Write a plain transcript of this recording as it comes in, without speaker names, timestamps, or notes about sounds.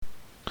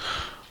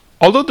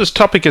although this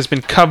topic has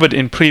been covered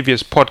in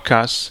previous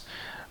podcasts,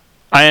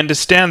 I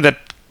understand that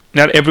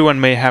not everyone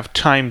may have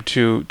time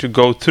to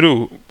go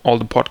through all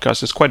the podcasts.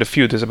 There's quite a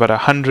few. There's about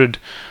 100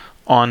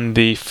 on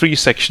the free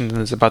section, and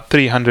there's about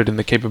 300 in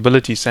the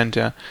capability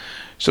center.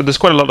 So there's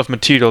quite a lot of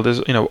material.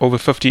 There's over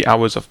 50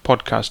 hours of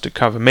podcast to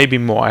cover, maybe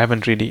more. I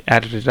haven't really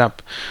added it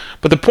up.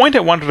 But the point I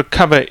wanted to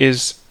cover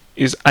is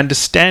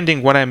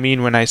understanding what I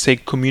mean when I say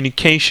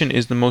communication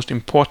is the most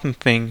important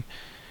thing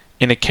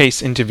in a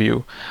case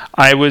interview.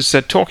 I was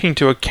talking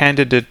to a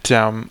candidate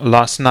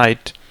last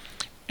night,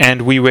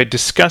 and we were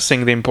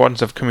discussing the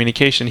importance of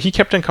communication. He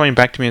kept on coming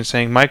back to me and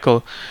saying,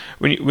 Michael,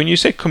 when you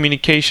say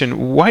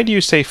communication, why do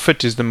you say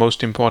fit is the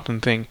most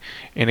important thing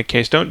in a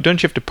case? Don't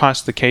you have to pass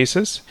the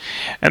cases?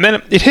 And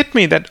then it hit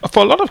me that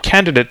for a lot of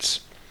candidates,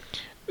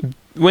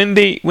 when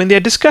they're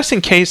discussing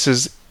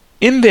cases,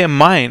 in their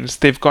minds,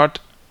 they've got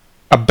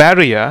a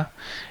barrier.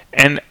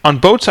 And on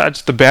both sides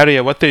of the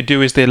barrier, what they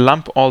do is they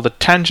lump all the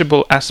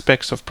tangible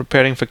aspects of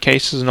preparing for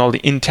cases and all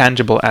the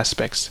intangible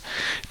aspects.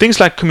 Things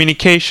like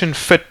communication,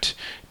 fit,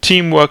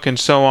 teamwork, and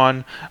so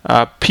on,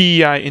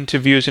 PEI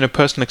interviews,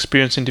 personal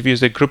experience interviews,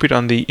 they group it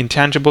on the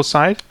intangible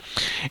side.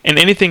 And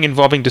anything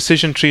involving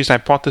decision trees,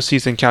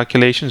 hypotheses, and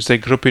calculations, they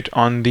group it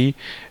on the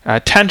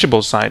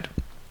tangible side.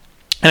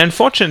 And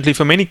unfortunately,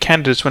 for many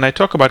candidates, when I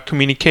talk about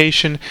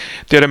communication,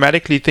 they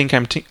automatically think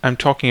I'm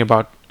talking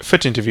about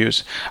fit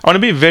interviews. I want to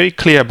be very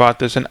clear about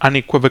this and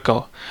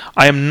unequivocal.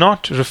 I am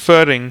not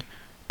referring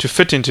to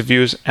fit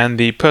interviews and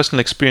the personal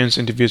experience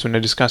interviews when I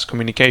discuss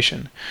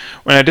communication.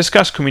 When I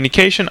discuss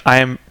communication, I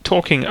am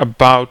talking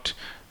about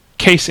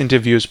case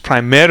interviews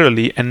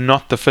primarily and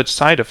not the fit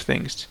side of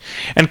things.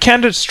 And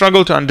candidates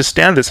struggle to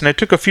understand this, and I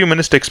took a few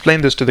minutes to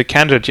explain this to the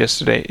candidate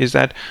yesterday, is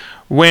that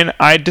when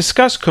I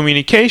discuss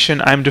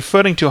communication, I'm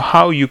referring to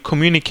how you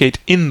communicate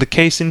in the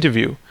case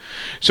interview.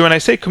 So when I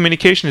say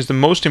communication is the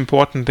most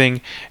important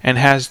thing and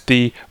has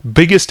the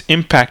biggest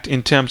impact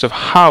in terms of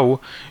how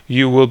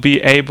you will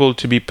be able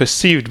to be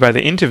perceived by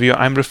the interviewer,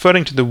 I'm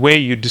referring to the way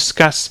you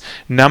discuss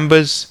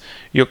numbers,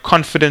 your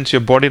confidence,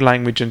 your body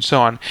language, and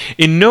so on.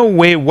 In no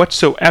way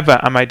whatsoever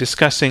am I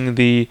discussing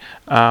the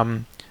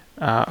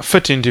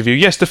fit interview.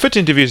 Yes, the fit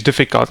interview is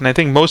difficult, and I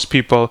think most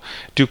people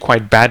do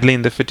quite badly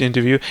in the fit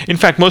interview. In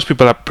fact, most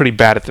people are pretty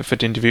bad at the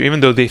fit interview,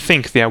 even though they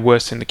think they are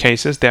worse in the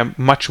cases. They are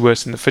much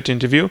worse in the fit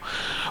interview.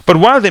 But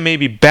while they may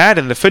be bad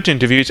in the fit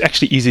interview, it's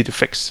actually easy to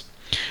fix.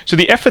 So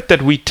the effort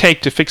that we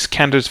take to fix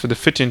candidates for the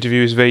fit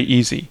interview is very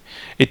easy.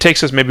 It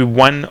takes us maybe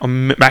 1 or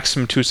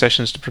maximum 2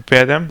 sessions to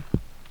prepare them.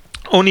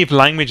 Only if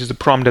language is the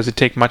problem does it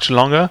take much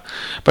longer.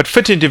 But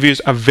fit interviews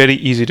are very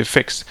easy to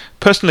fix.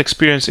 Personal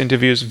experience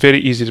interviews, very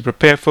easy to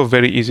prepare for,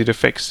 very easy to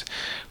fix.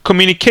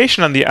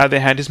 Communication, on the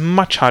other hand, is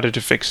much harder to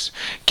fix.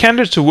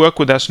 Candidates who work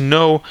with us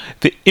know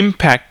the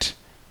impact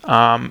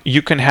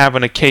you can have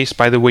on a case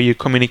by the way you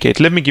communicate.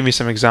 Let me give you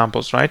some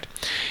examples, right?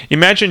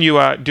 Imagine you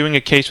are doing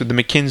a case with the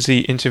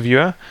McKinsey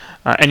interviewer,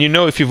 and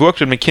if you've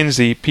worked with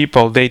McKinsey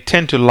people, they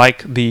tend to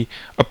like the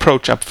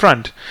approach up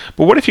front.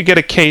 But what if you get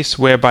a case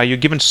whereby you're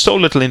given so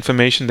little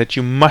information that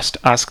you must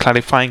ask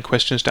clarifying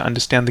questions to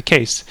understand the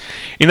case?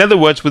 In other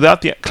words,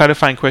 without the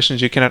clarifying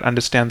questions, you cannot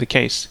understand the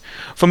case.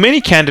 For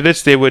many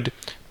candidates, they would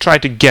try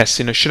to guess,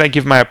 should I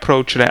give my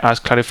approach, should I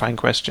ask clarifying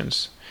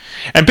questions?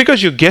 And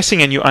because you're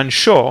guessing and you're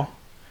unsure,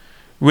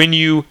 when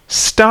you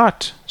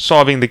start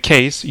solving the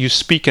case, you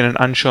speak in an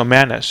unsure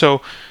manner.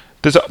 So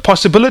there's a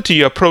possibility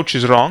your approach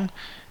is wrong,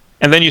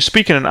 and then you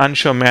speak in an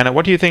unsure manner.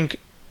 What do you think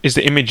is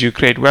the image you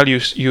create? Well,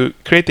 you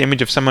create the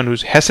image of someone who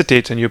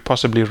hesitates and you're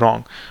possibly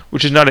wrong,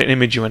 which is not an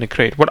image you want to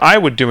create. What I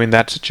would do in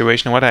that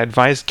situation, and what I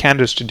advise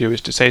candidates to do,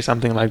 is to say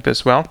something like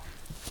this. Well,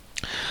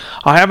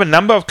 I have a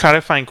number of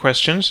clarifying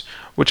questions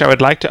which I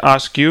would like to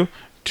ask you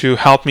to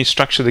help me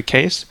structure the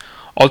case.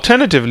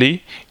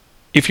 Alternatively,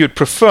 if you'd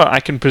prefer, I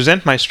can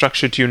present my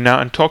structure to you now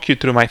and talk you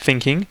through my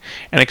thinking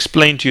and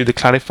explain to you the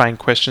clarifying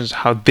questions,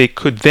 how they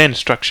could then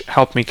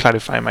help me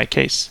clarify my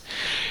case.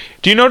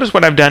 Do you notice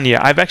what I've done here?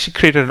 I've actually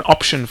created an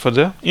option for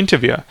the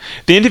interviewer.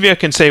 The interviewer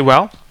can say,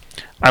 well,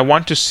 I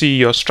want to see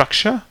your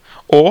structure,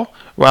 or,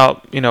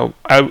 well,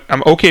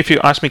 I'm okay if you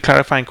ask me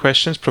clarifying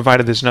questions,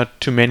 provided there's not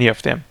too many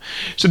of them.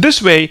 So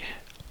this way,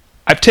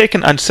 I've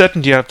taken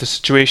uncertainty out of the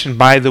situation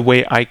by the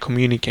way I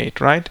communicate,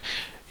 right?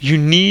 You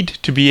need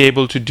to be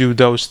able to do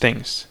those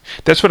things.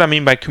 That's what I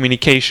mean by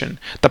communication.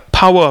 The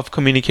power of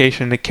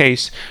communication in a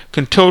case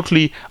can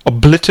totally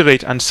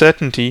obliterate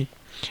uncertainty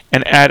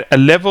and add a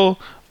level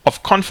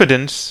of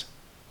confidence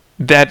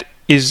that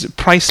is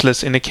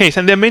priceless in a case.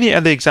 And there are many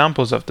other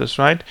examples of this,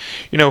 right?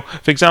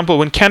 For example,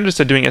 when candidates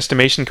are doing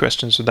estimation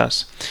questions with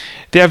us,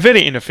 they are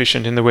very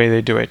inefficient in the way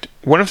they do it.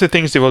 One of the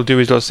things they will do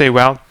is they'll say,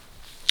 well,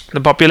 the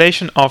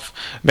population of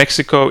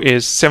Mexico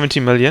is 70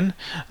 million.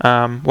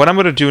 What I'm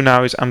going to do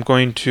now is I'm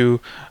going to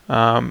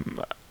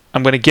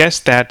guess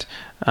that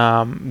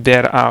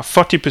there are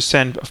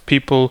 40% of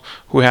people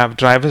who have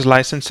driver's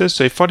licenses.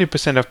 So if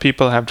 40% of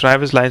people have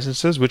driver's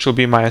licenses, which will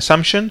be my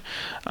assumption,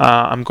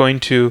 I'm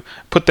going to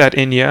put that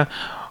in here.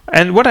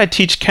 And what I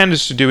teach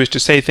candidates to do is to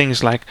say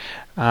things like,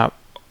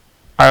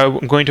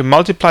 I'm going to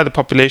multiply the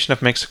population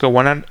of Mexico,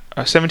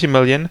 170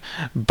 million,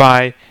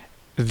 by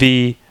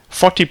the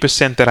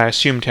 40% that I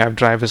assume to have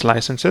driver's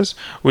licenses,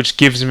 which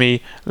gives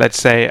me, let's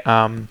say,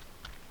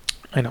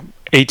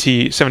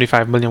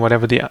 75 million,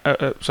 whatever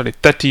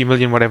 30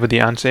 million, whatever the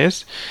answer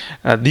is.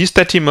 These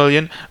 30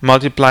 million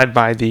multiplied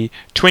by the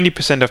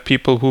 20% of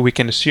people who we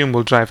can assume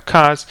will drive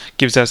cars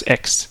gives us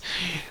X.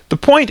 The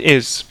point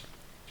is,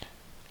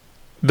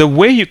 the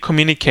way you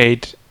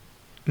communicate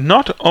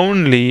not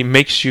only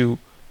makes you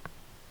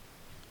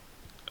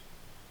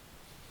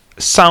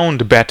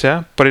sound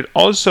better, but it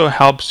also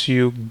helps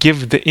you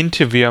give the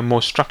interviewer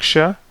more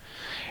structure.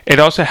 It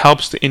also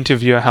helps the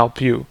interviewer help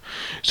you.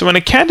 So when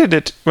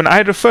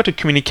I refer to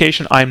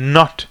communication, I'm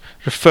not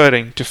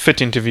referring to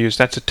fit interviews.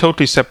 That's a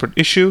totally separate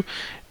issue,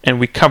 and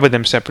we cover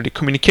them separately.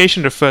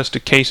 Communication refers to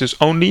cases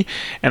only,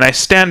 and I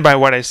stand by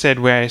what I said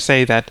where I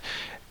say that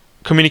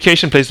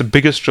communication plays the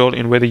biggest role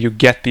in whether you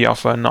get the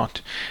offer or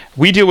not.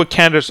 We deal with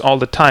candidates all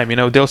the time.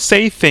 They'll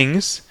say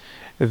things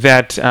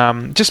that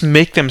just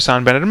make them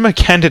sound better. My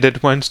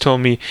candidate once told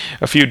me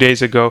a few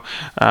days ago,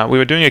 we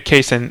were doing a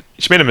case and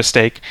she made a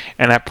mistake,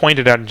 and I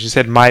pointed out and she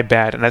said, "My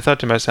bad." And I thought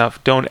to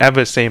myself, don't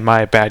ever say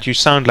 "my bad." You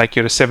sound like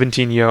you're a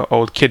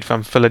 17-year-old kid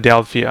from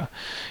Philadelphia.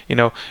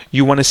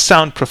 You want to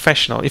sound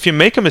professional. If you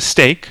make a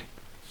mistake,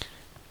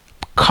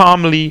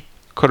 calmly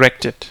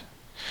correct it.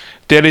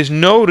 There is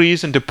no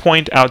reason to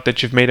point out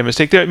that you've made a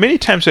mistake. There are many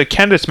times where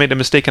candidates made a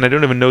mistake and I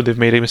don't even know they've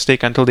made a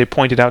mistake until they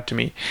point it out to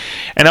me.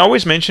 And I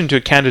always mention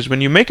to candidates,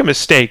 when you make a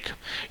mistake,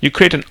 you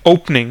create an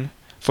opening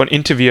for an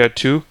interviewer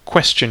to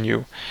question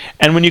you.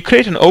 And when you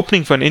create an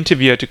opening for an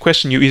interviewer to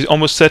question you, he's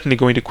almost certainly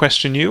going to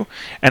question you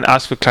and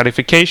ask for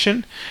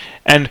clarification.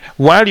 And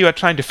while you are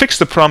trying to fix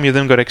the problem, you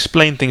then got to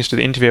explain things to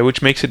the interviewer,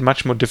 which makes it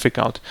much more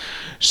difficult.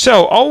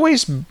 So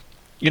always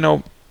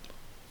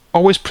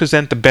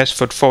present the best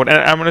foot forward. And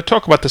I'm going to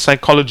talk about the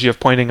psychology of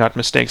pointing out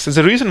mistakes. There's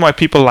a reason why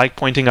people like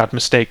pointing out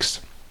mistakes.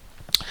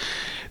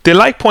 They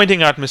like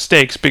pointing out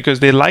mistakes because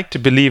they like to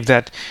believe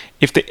that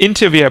if the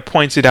interviewer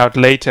points it out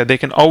later, they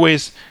can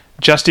always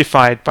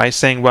justify it by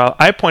saying, well,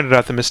 I pointed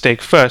out the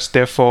mistake first,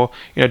 therefore,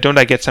 don't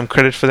I get some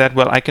credit for that?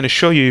 Well, I can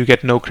assure you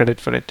get no credit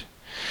for it.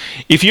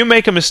 If you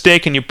make a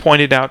mistake and you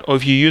point it out, or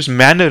if you use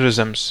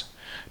mannerisms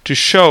to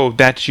show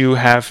that you're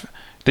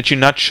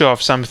not sure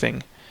of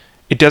something,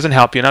 it doesn't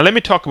help you. Now, let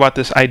me talk about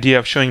this idea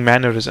of showing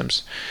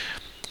mannerisms.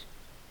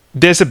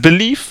 There's a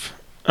belief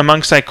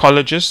among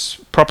psychologists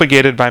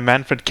propagated by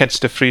Manfred Ketz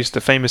de Vries, the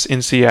famous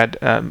INSEAD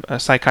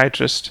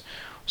psychiatrist.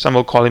 Some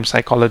will call him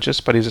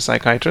psychologist, but he's a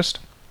psychiatrist.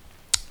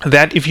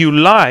 That if you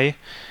lie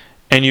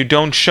and you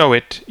don't show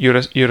it, you're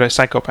a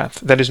psychopath.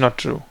 That is not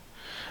true.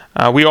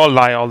 We all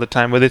lie all the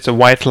time, whether it's a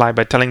white lie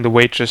by telling the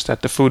waitress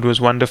that the food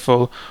was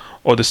wonderful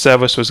or the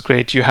service was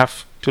great. You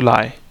have to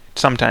lie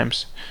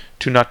sometimes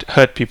to not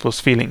hurt people's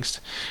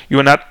feelings.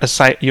 You're not a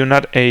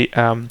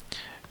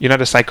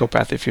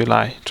psychopath if you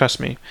lie. Trust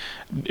me.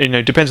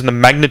 It depends on the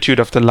magnitude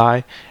of the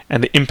lie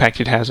and the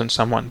impact it has on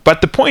someone. But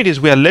the point is,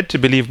 we are led to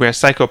believe we are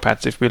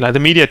psychopaths if we lie. The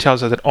media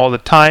tells us that all the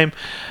time.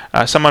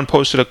 Someone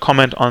posted a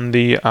comment on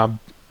the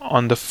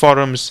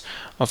forums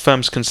of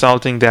firms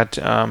consulting that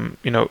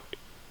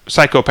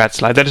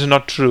psychopaths lie. That is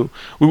not true.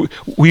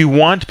 We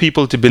want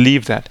people to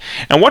believe that.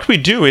 And what we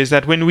do is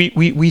that when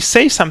we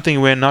say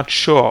something we're not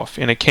sure of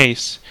in a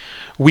case,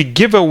 we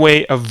give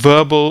away a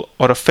verbal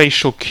or a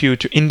facial cue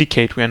to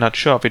indicate we're not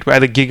sure of it. We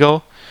either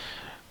giggle,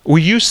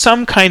 we use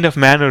some kind of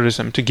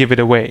mannerism to give it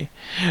away.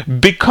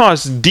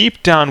 Because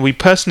deep down we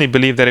personally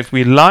believe that if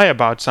we lie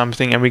about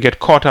something and we get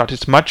caught out,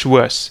 it's much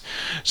worse.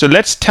 So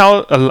let's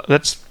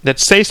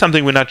say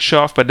something we're not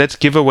sure of, but let's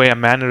give away a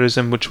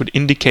mannerism which would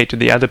indicate to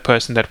the other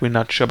person that we're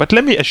not sure. But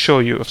let me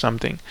assure you of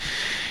something.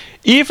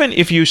 Even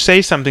if you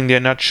say something they're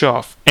not sure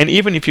of, and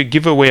even if you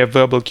give away a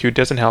verbal cue, it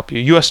doesn't help you.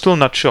 You are still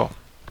not sure.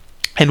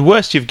 And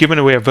worse, you've given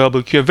away a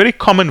verbal cue. A very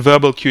common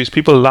verbal cue is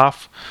people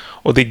laugh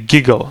or they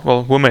giggle.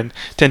 Well, women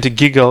tend to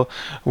giggle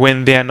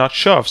when they are not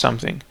sure of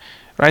something,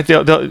 right?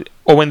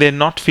 Or when they're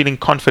not feeling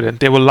confident,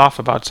 they will laugh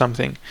about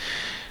something.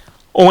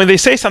 Or when they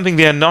say something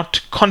they are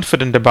not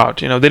confident about,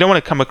 they don't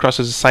want to come across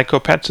as a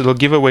psychopath, so they'll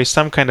give away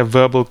some kind of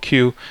verbal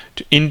cue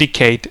to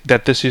indicate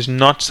that this is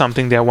not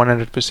something they are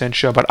 100%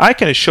 sure. But I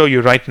can assure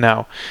you right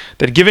now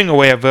that giving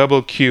away a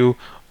verbal cue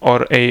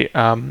or a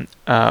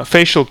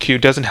facial cue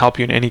doesn't help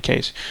you in any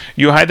case.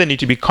 You either need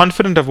to be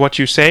confident of what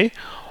you say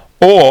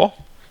or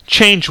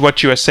change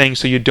what you are saying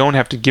so you don't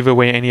have to give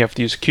away any of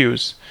these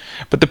cues.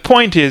 But the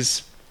point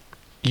is,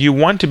 you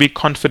want to be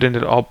confident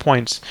at all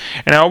points.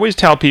 And I always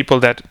tell people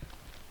that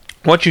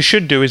what you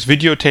should do is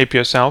videotape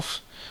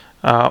yourself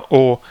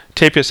or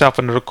tape yourself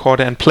on a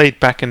recorder and play it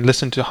back and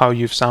listen to how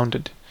you've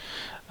sounded.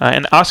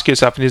 And ask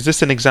yourself, is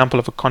this an example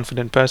of a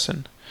confident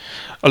person?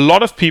 A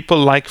lot of people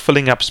like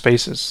filling up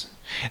spaces.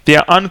 They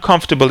are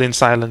uncomfortable in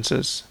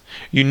silences.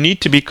 You need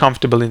to be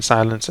comfortable in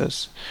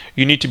silences.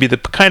 You need to be the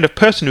kind of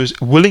person who's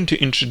willing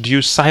to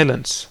introduce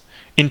silence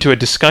into a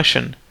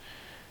discussion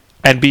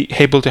and be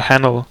able to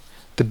handle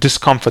the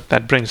discomfort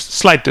that brings.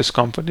 Slight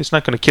discomfort. It's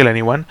not going to kill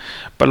anyone,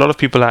 but a lot of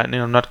people are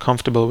not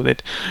comfortable with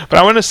it. But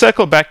I want to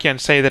circle back here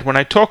and say that when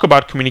I talk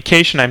about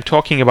communication, I'm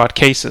talking about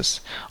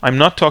cases. I'm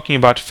not talking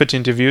about fit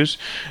interviews.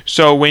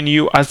 So when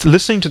you are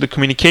listening to the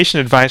communication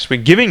advice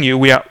we're giving you,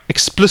 we are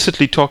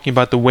explicitly talking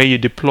about the way you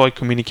deploy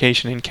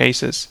communication in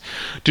cases.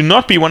 Do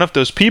not be one of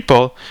those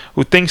people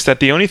who thinks that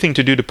the only thing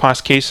to do to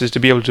pass cases is to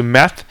be able to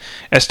math,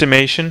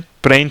 estimation,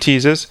 brain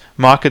teasers,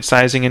 market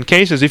sizing, and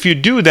cases. If you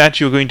do that,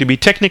 you're going to be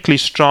technically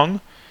strong,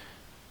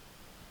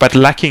 but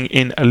lacking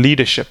in a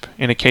leadership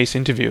in a case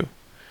interview,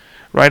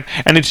 right?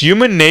 And it's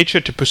human nature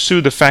to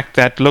pursue the fact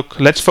that, look,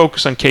 let's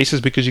focus on cases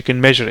because you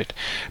can measure it.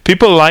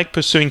 People like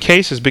pursuing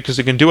cases because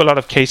they can do a lot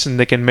of cases and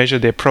they can measure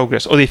their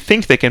progress, or they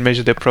think they can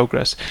measure their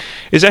progress.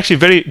 It's actually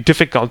very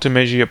difficult to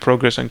measure your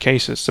progress on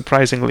cases,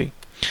 surprisingly,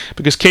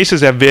 because cases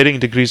have varying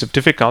degrees of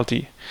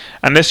difficulty.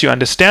 Unless you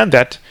understand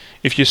that,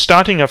 if you're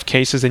starting off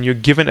cases and you're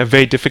given a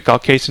very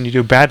difficult case and you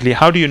do badly,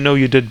 how do you know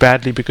you did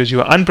badly? Because you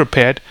were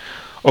unprepared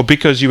or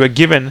because you were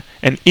given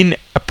an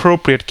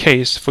inappropriate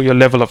case for your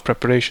level of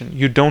preparation.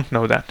 You don't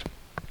know that.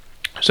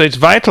 So it's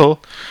vital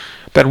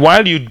that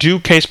while you do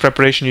case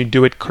preparation, you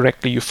do it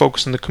correctly. You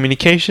focus on the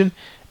communication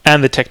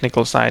and the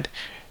technical side.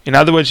 In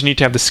other words, you need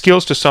to have the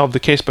skills to solve the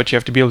case, but you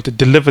have to be able to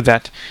deliver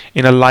that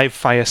in a live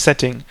fire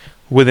setting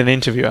with an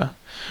interviewer.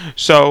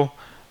 So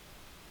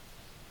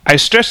I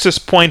stress this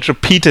point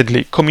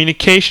repeatedly.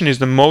 Communication is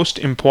the most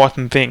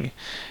important thing.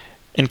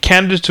 And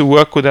candidates who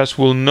work with us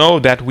will know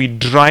that we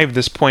drive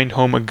this point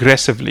home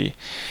aggressively.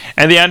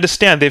 And they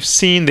understand, they've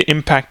seen the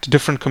impact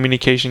different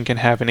communication can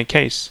have in a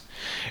case.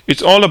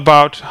 It's all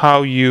about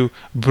how you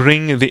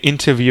bring the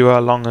interviewer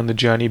along on the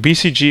journey.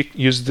 BCG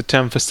uses the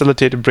term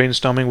facilitated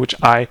brainstorming, which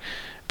I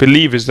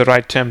believe is the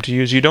right term to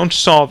use. You don't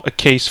solve a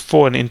case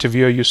for an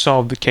interviewer, you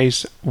solve the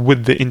case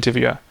with the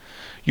interviewer.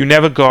 You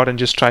never go out and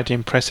just try to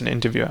impress an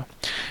interviewer.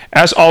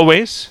 As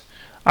always,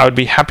 I would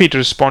be happy to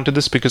respond to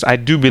this because I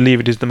do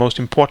believe it is the most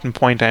important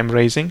point I'm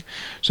raising.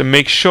 So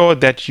make sure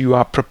that you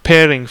are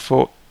preparing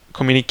for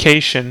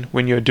communication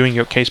when you're doing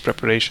your case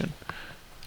preparation.